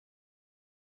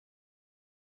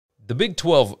the Big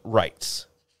 12 rights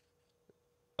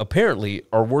apparently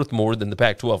are worth more than the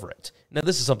Pac-12 rights. Now,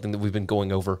 this is something that we've been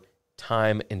going over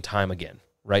time and time again,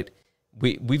 right?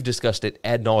 We've discussed it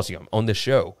ad nauseum on this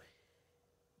show.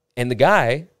 And the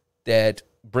guy that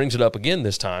brings it up again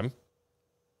this time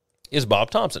is Bob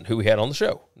Thompson, who we had on the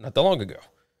show not that long ago.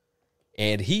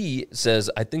 And he says,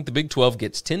 I think the Big 12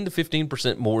 gets 10 to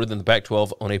 15% more than the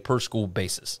Pac-12 on a per-school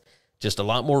basis. Just a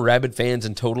lot more rabid fans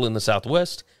in total in the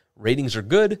Southwest. Ratings are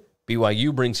good.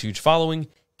 BYU brings huge following.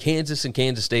 Kansas and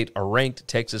Kansas State are ranked.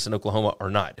 Texas and Oklahoma are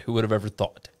not. Who would have ever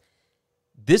thought?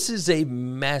 This is a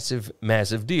massive,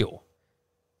 massive deal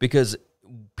because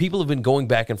people have been going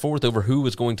back and forth over who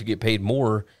is going to get paid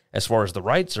more as far as the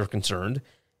rights are concerned.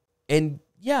 And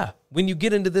yeah, when you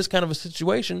get into this kind of a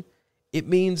situation, it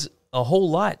means a whole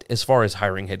lot as far as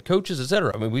hiring head coaches, et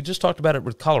cetera. I mean, we just talked about it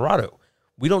with Colorado.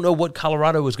 We don't know what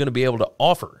Colorado is going to be able to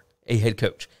offer a head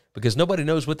coach because nobody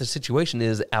knows what the situation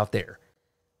is out there.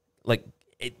 Like,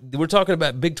 we're talking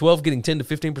about Big 12 getting 10 to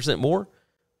 15% more.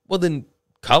 Well, then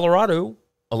Colorado,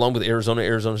 along with Arizona,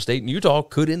 Arizona State, and Utah,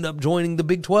 could end up joining the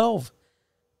Big 12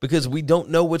 because we don't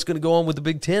know what's going to go on with the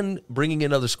Big 10 bringing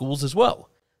in other schools as well.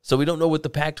 So we don't know what the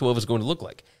Pac-12 is going to look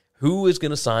like. Who is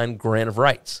going to sign grant of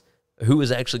rights? Who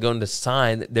is actually going to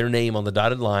sign their name on the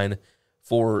dotted line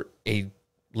for a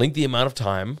lengthy amount of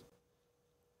time?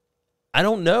 I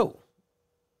don't know.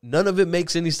 None of it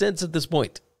makes any sense at this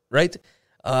point, right?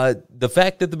 The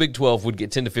fact that the Big 12 would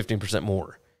get 10 to 15%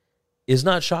 more is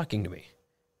not shocking to me.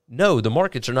 No, the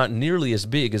markets are not nearly as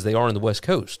big as they are in the West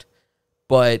Coast,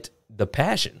 but the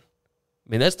passion, I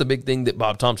mean, that's the big thing that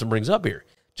Bob Thompson brings up here.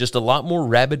 Just a lot more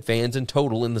rabid fans in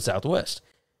total in the Southwest.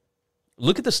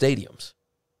 Look at the stadiums.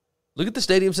 Look at the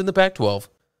stadiums in the Pac-12.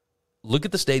 Look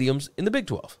at the stadiums in the Big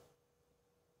 12.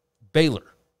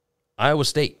 Baylor, Iowa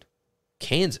State,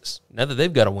 Kansas, now that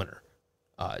they've got a winner,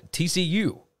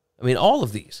 TCU. I mean, all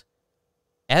of these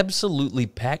absolutely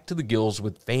packed to the gills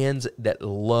with fans that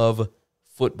love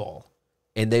football,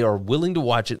 and they are willing to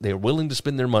watch it. They are willing to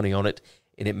spend their money on it,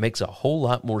 and it makes a whole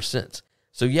lot more sense.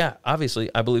 So, yeah, obviously,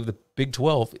 I believe the Big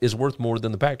 12 is worth more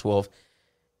than the Pac-12,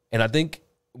 and I think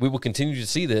we will continue to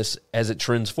see this as it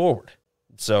trends forward.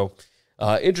 So,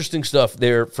 interesting stuff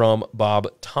there from Bob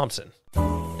Thompson.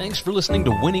 Thanks for listening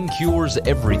to Winning Cures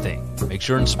Everything. Make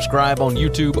sure and subscribe on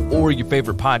YouTube or your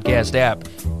favorite podcast app,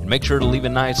 and make sure to leave a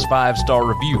nice 5-star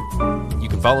review. You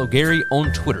can follow Gary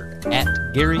on Twitter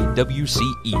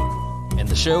 @GaryWCE, and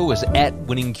the show is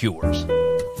 @Winning Cures.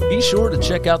 Be sure to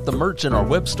check out the merch in our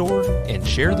web store and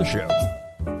share the show.